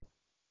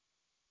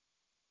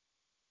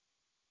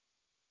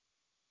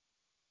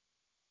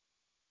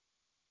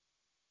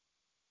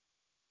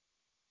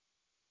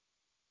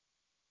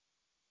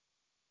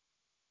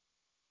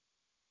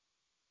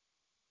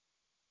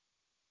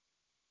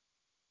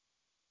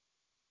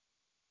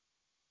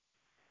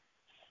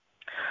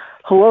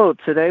Hello,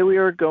 today we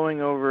are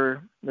going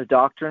over the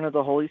doctrine of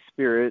the Holy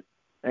Spirit,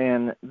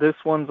 and this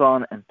one's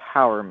on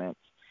empowerment.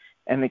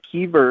 And the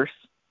key verse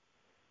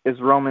is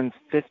Romans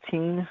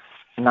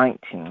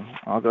 15:19.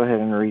 I'll go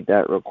ahead and read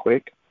that real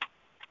quick.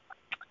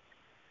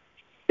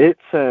 It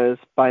says,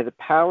 "By the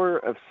power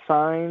of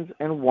signs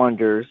and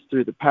wonders,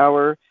 through the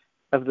power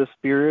of the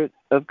Spirit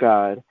of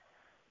God,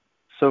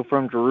 so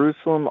from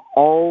Jerusalem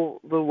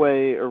all the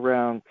way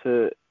around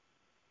to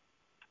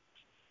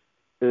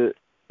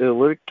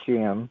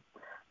Illyricum,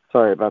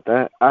 sorry about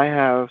that, I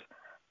have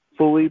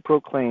fully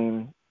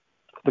proclaimed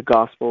the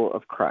gospel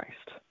of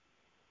Christ."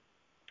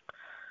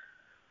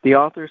 The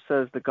author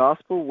says the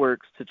gospel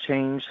works to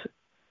change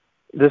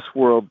this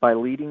world by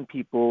leading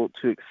people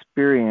to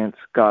experience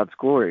God's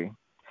glory.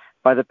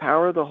 By the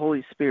power of the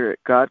Holy Spirit,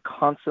 God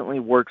constantly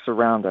works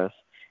around us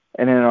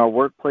and in our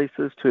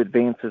workplaces to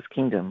advance His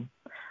kingdom.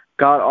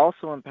 God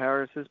also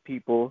empowers His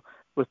people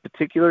with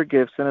particular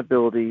gifts and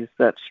abilities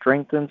that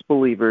strengthens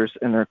believers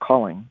in their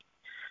calling.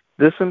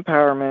 This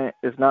empowerment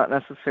is not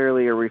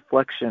necessarily a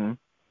reflection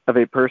of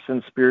a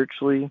person's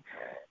spiritual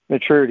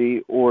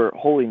maturity or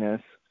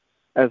holiness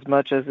as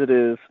much as it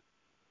is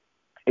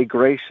a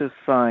gracious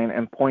sign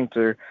and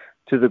pointer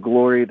to the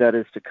glory that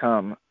is to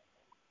come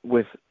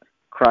with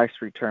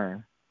Christ's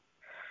return.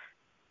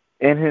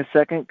 In His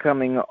second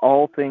coming,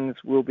 all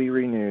things will be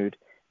renewed,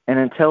 and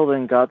until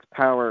then, God's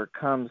power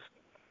comes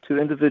to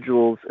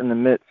individuals in the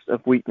midst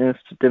of weakness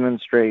to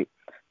demonstrate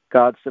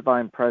God's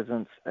divine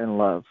presence and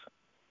love.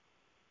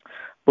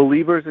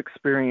 Believers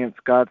experience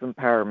God's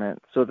empowerment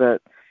so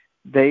that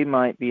they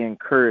might be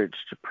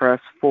encouraged to press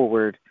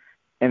forward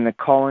in the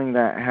calling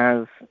that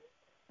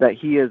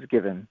He has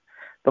given.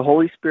 The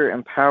Holy Spirit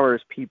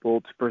empowers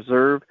people to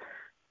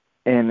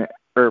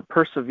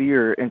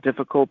persevere in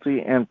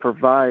difficulty and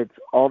provides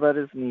all that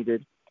is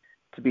needed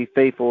to be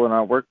faithful in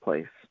our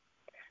workplace.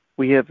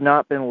 We have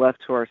not been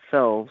left to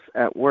ourselves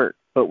at work,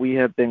 but we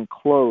have been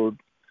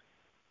clothed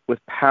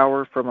with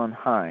power from on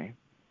high.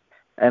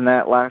 And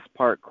that last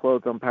part,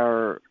 clothed on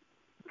power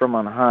from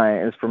on high,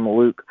 is from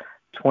Luke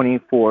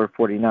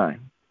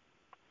 24:49.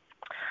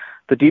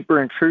 The Deeper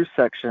and True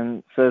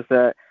section says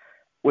that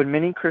when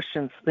many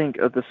Christians think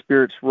of the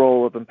Spirit's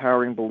role of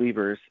empowering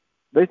believers,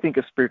 they think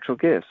of spiritual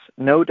gifts.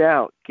 No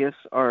doubt,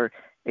 gifts are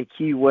a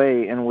key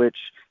way in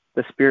which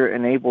the Spirit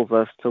enables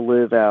us to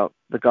live out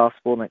the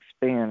gospel and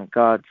expand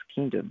God's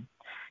kingdom.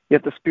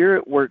 Yet the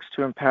Spirit works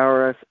to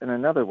empower us in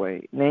another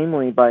way,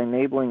 namely by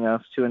enabling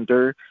us to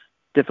endure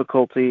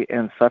difficulty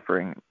and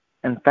suffering.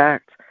 In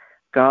fact,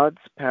 God's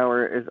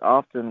power is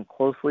often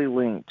closely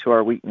linked to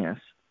our weakness.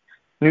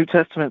 New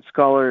Testament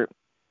scholar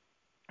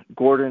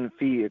Gordon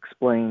Fee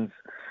explains,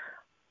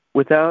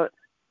 without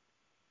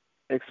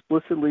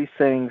explicitly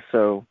saying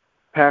so,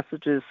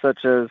 passages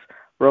such as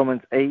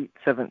Romans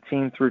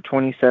 8:17 through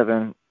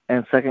 27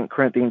 and 2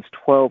 Corinthians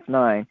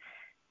 12:9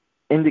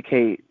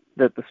 indicate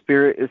that the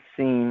Spirit is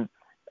seen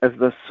as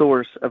the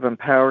source of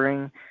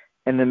empowering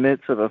in the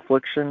midst of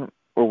affliction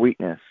or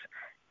weakness.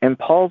 In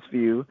Paul's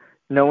view,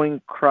 knowing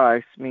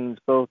Christ means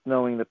both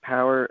knowing the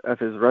power of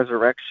His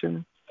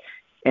resurrection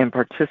and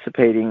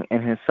participating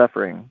in His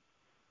suffering.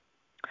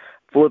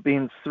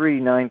 Philippians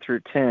 3:9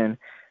 through 10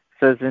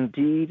 says,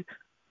 "Indeed,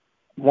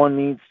 one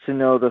needs to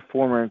know the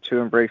former to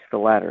embrace the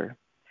latter."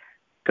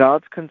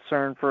 God's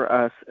concern for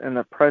us in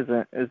the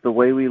present is the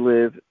way we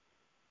live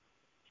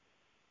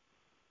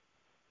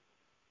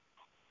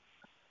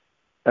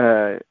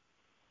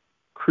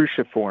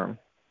cruciform,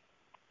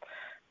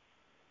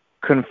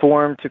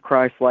 conform to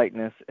Christ's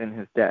likeness in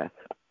His death.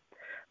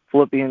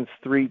 Philippians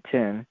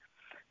 3:10,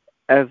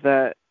 as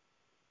that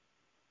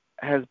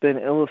has been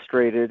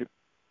illustrated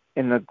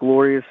in the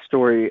glorious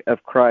story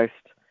of Christ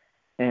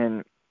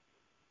in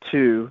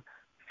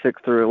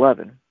 2:6 through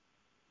 11.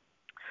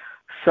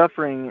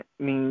 Suffering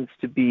means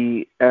to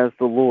be as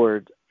the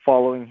Lord,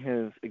 following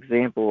His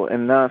example,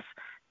 and thus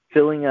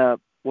filling up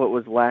what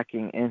was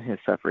lacking in His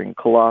suffering.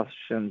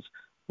 Colossians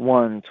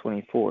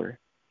 1:24.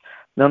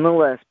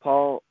 Nonetheless,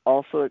 Paul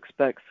also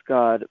expects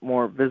God's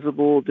more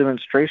visible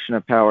demonstration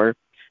of power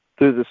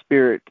through the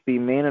Spirit to be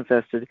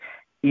manifested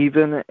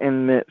even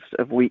in midst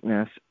of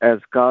weakness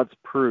as God's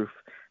proof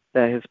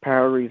that His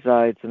power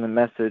resides in the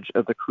message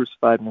of the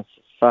crucified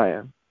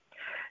Messiah.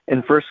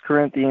 In 1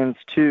 Corinthians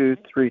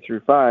 2:3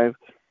 through 5,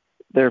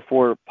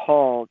 therefore,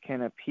 Paul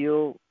can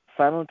appeal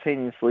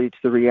simultaneously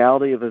to the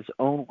reality of his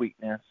own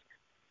weakness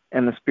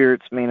and the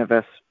Spirit's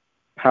manifest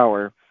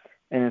power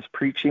in his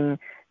preaching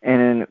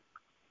and in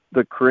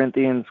the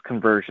Corinthians'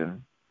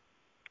 conversion.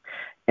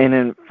 And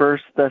in 1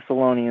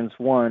 Thessalonians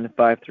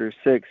 1:5 through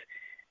 6,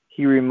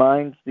 he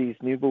reminds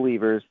these new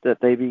believers that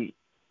they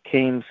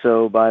became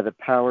so by the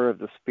power of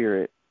the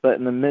Spirit, but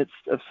in the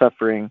midst of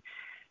suffering,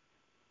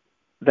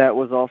 that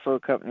was also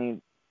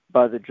accompanied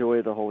by the joy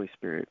of the Holy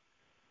Spirit.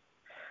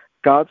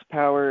 God's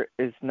power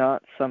is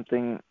not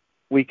something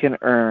we can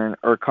earn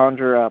or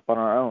conjure up on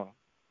our own,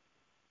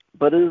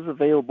 but it is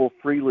available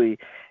freely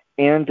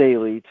and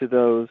daily to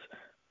those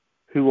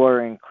who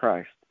are in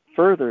Christ.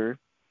 Further,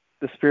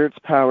 the Spirit's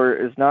power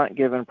is not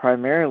given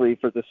primarily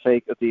for the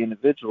sake of the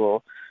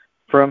individual,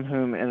 from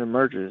whom it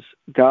emerges.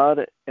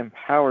 God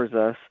empowers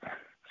us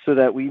so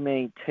that we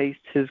may taste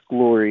his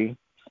glory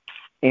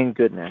and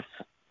goodness,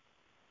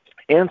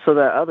 and so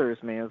that others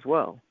may as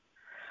well.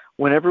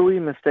 Whenever we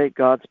mistake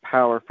God's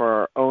power for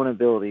our own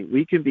ability,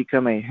 we can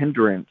become a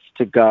hindrance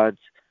to God's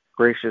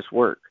gracious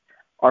work.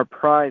 Our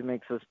pride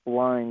makes us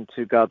blind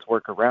to God's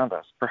work around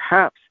us.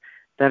 Perhaps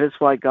that is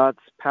why God's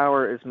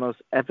power is most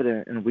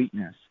evident in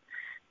weakness.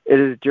 It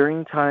is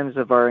during times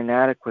of our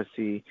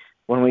inadequacy,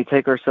 when we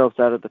take ourselves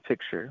out of the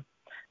picture,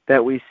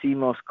 that we see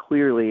most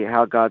clearly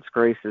how God's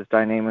grace is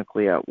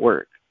dynamically at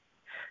work.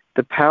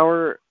 The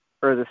power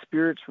or the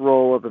Spirit's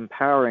role of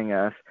empowering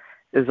us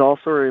is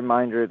also a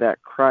reminder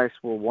that Christ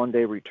will one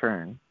day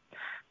return.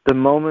 The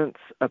moments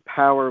of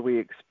power we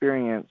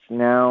experience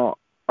now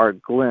are a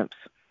glimpse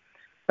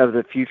of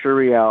the future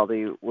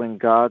reality when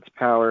God's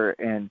power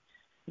and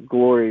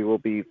glory will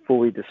be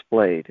fully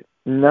displayed.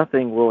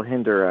 Nothing will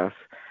hinder us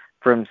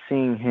from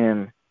seeing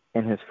him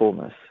in his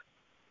fullness.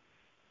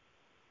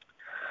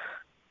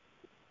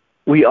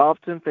 We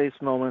often face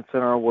moments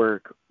in our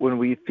work when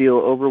we feel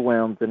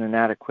overwhelmed and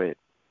inadequate.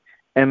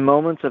 In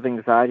moments of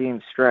anxiety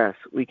and stress,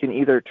 we can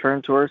either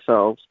turn to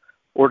ourselves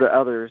or to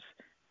others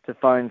to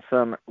find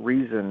some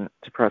reason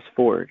to press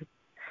forward.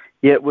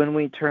 Yet when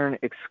we turn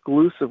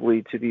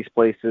exclusively to these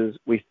places,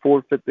 we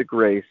forfeit the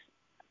grace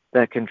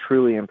that can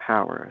truly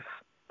empower us.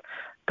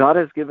 God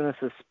has given us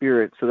a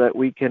spirit so that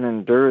we can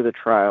endure the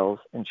trials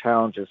and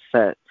challenges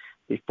set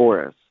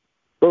before us,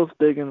 both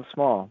big and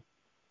small.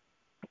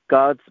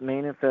 God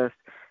manifests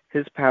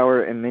his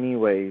power in many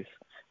ways.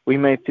 We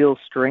may feel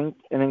strength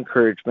and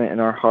encouragement in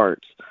our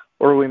hearts,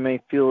 or we may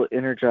feel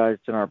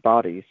energized in our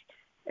bodies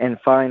and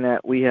find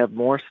that we have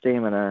more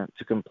stamina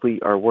to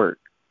complete our work.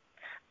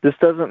 This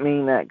doesn't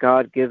mean that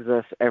God gives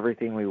us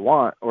everything we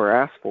want or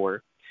ask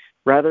for.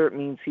 Rather, it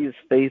means he is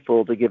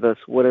faithful to give us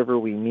whatever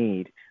we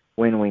need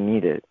when we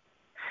need it.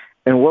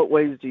 In what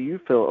ways do you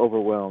feel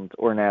overwhelmed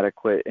or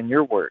inadequate in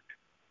your work?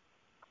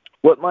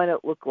 What might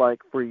it look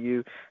like for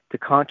you to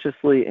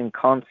consciously and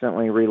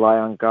constantly rely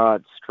on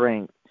God's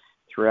strength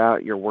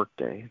throughout your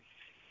workday?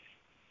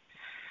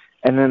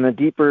 And then the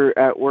deeper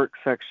at work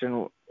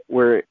section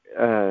where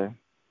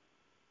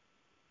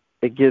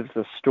it gives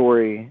a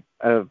story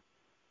of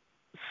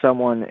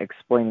someone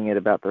explaining it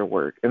about their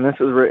work. And this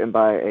is written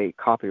by a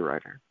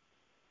copywriter.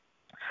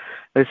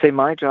 They say,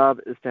 my job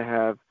is to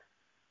have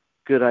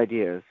good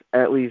ideas.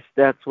 At least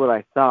that's what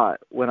I thought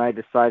when I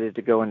decided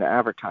to go into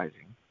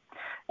advertising.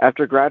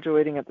 After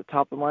graduating at the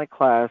top of my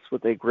class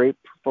with a great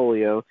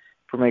portfolio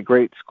from a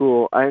great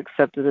school, I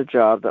accepted a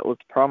job that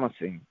looked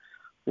promising,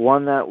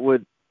 one that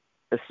would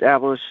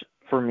establish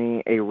for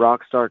me a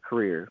rock star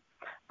career.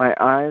 My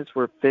eyes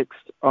were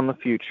fixed on the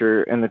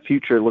future, and the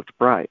future looked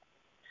bright.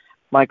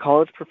 My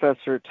college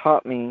professor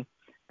taught me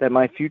that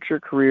my future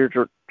career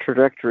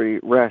trajectory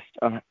rests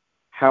on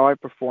how I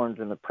performed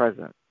in the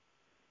present.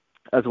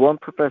 As one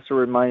professor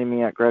reminded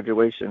me at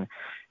graduation,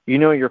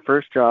 your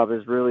first job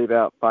is really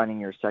about finding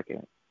your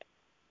second.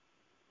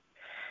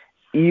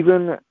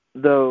 Even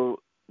though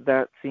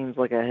that seems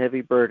like a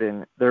heavy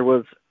burden, there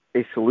was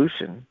a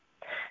solution.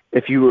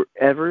 If you were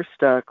ever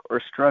stuck or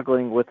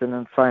struggling with an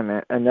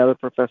assignment, another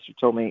professor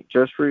told me,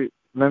 just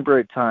remember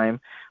a time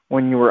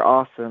when you were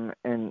awesome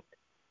and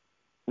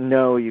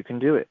know you can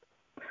do it.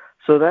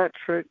 So that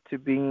trick to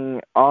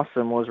being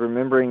awesome was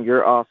remembering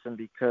you're awesome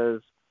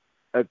because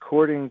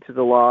according to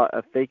the law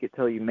of fake it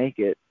till you make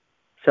it,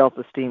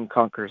 self-esteem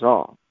conquers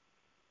all.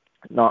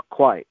 Not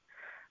quite.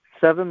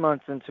 7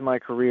 months into my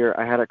career,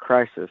 I had a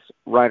crisis,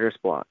 writer's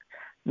block.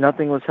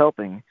 Nothing was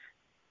helping.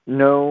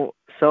 No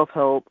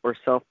self-help or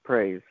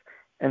self-praise.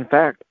 In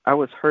fact, I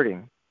was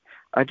hurting.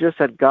 I just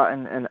had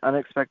gotten an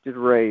unexpected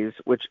raise,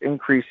 which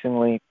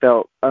increasingly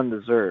felt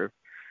undeserved.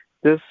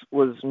 There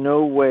was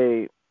no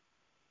way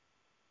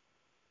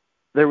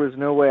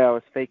I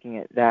was faking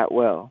it that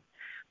well.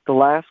 The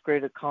last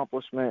great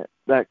accomplishment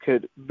that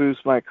could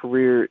boost my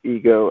career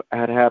ego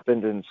had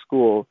happened in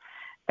school,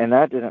 and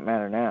that didn't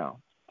matter now.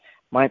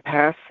 My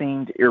past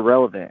seemed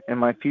irrelevant, and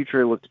my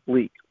future looked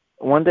bleak.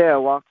 One day I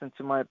walked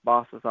into my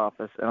boss's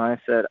office, and I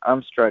said,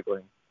 I'm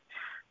struggling.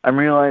 I'm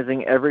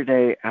realizing every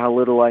day how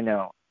little I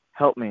know.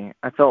 Help me.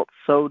 I felt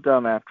so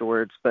dumb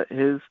afterwards, but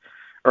his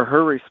or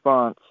her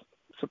response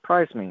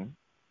surprised me.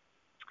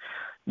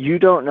 You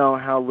don't know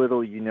how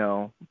little you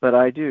know, but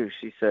I do,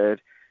 she said.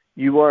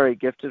 You are a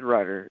gifted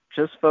writer.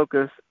 Just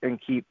focus and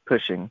keep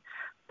pushing.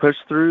 Push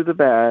through the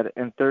bad,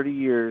 and 30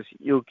 years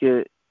you'll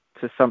get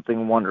to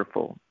something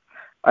wonderful.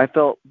 I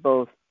felt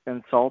both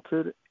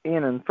insulted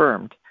and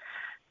affirmed.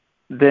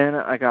 Then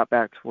I got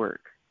back to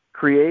work.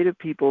 Creative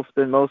people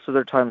spend most of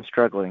their time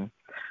struggling.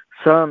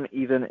 Some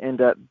even end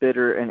up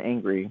bitter and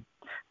angry.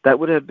 That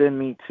would have been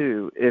me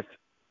too if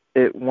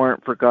it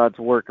weren't for God's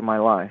work in my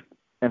life.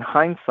 In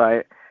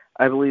hindsight,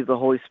 I believe the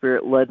Holy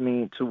Spirit led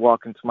me to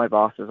walk into my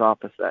boss's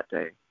office that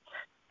day.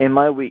 In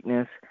my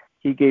weakness,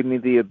 he gave me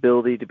the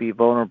ability to be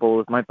vulnerable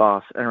with my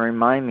boss and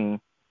remind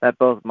me that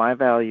both my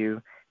value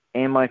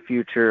and my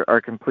future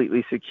are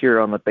completely secure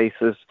on the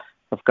basis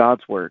of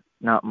God's word,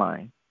 not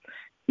mine.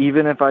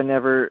 even if I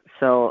never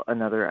sell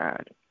another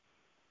ad.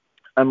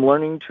 I'm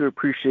learning to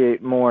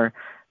appreciate more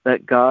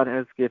that God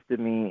has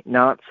gifted me,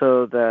 not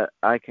so that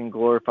I can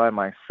glorify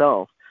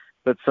myself,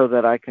 but so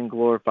that I can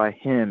glorify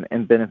Him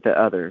and benefit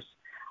others.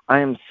 I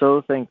am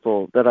so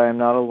thankful that I am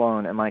not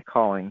alone in my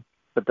calling,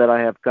 but that I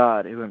have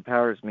God who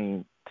empowers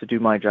me to do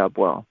my job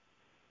well.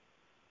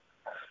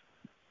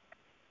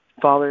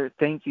 Father,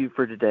 thank you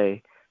for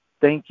today.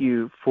 Thank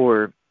you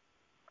for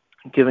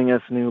giving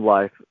us new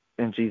life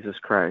in Jesus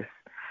Christ.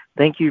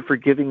 Thank you for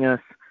giving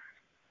us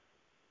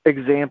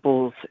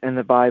examples in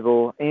the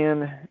Bible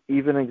and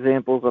even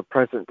examples of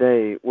present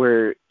day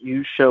where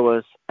you show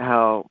us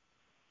how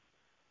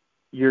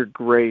your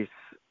grace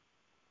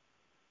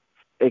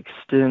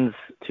extends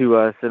to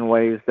us in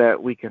ways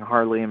that we can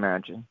hardly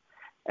imagine.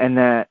 And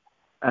that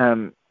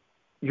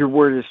your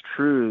word is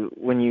true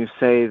when you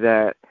say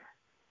that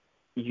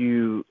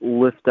you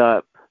lift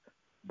up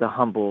the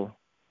humble.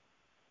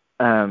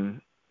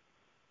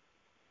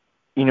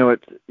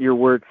 Your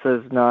word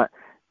says not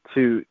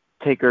to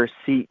take our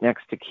seat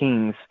next to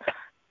kings,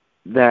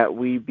 that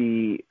we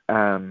be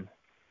put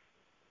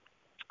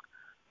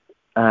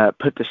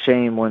to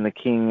shame when the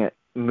king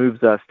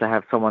moves us to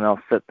have someone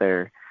else sit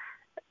there,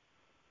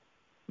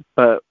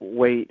 but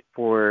wait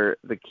for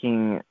the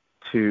king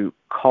to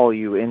call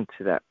you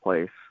into that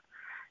place.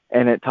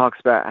 And it talks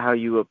about how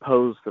you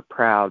oppose the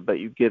proud, but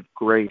you give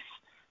grace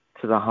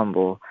to the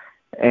humble.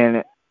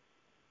 And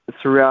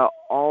throughout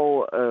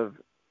all of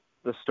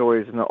the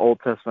stories in the Old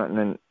Testament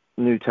and the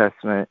New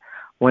Testament,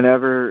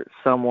 whenever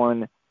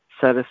someone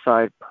set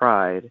aside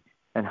pride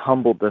and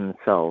humbled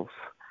themselves,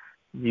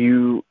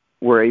 you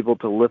were able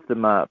to lift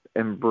them up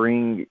and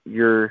bring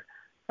your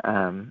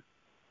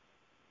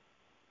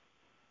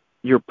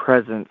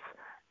presence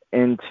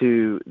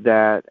into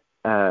that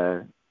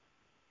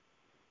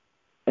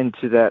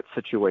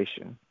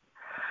situation.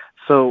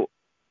 So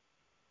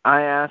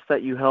I ask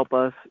that you help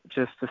us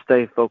just to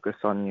stay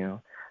focused on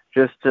you,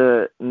 just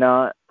to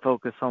not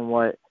focus on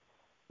what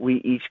we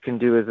each can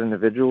do as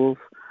individuals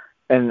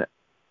and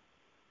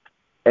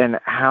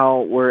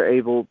how we're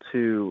able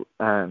to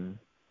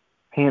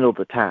handle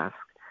the task,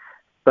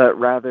 but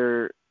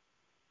rather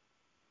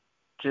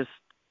just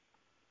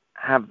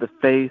have the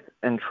faith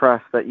and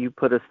trust that you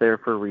put us there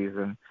for a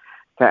reason,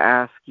 to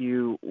ask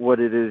you what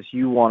it is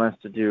you want us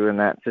to do in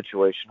that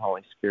situation,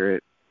 Holy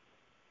Spirit,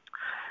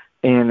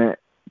 and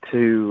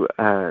to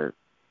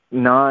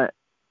not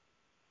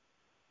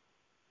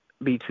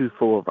be too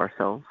full of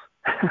ourselves,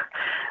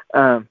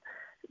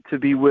 to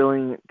be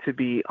willing to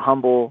be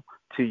humble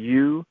to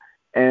you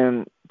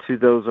and to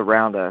those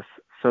around us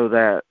so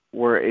that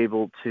we're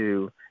able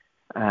to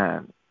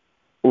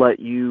let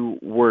you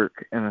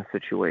work in a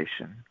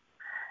situation.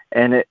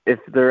 And if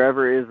there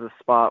ever is a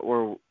spot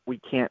where we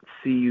can't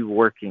see you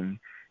working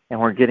and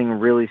we're getting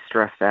really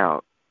stressed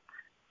out,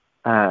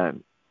 I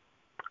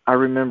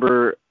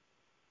remember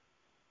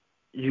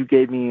you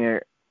gave me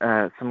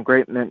some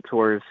great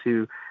mentors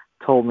who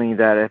told me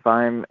that if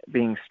I'm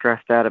being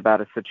stressed out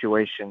about a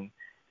situation,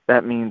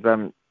 that means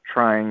I'm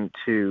trying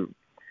to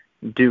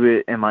do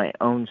it in my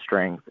own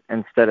strength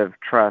instead of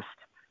trust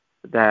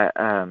that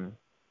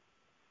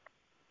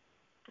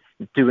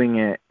doing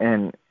it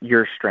in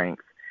your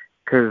strength.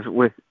 Because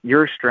with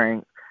your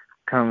strength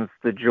comes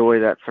the joy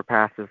that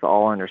surpasses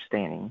all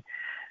understanding.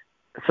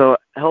 So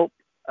help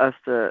us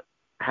to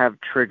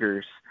have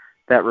triggers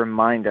that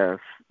remind us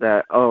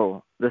that,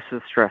 oh, this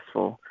is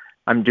stressful.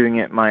 I'm doing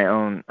it my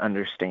own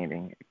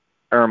understanding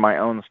or my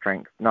own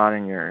strength, not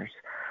in yours.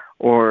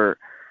 Or,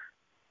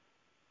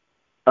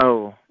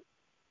 oh,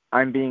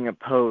 I'm being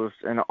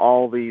opposed in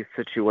all these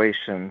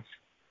situations,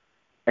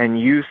 and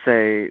you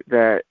say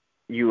that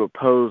you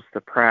oppose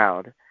the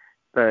proud,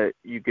 but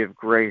you give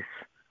grace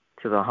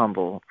to the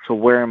humble. So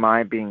where am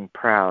I being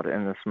proud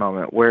in this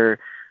moment? Where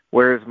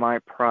is my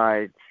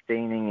pride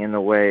standing in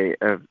the way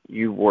of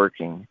you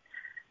working?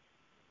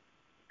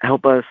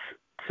 Help us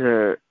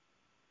to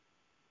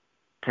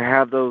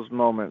have those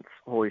moments,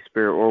 Holy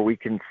Spirit, where we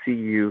can see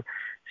you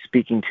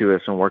speaking to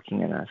us and working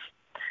in us.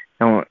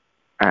 And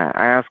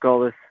I ask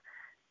all this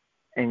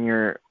in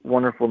your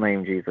wonderful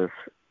name, Jesus.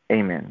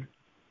 Amen.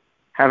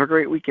 Have a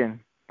great weekend.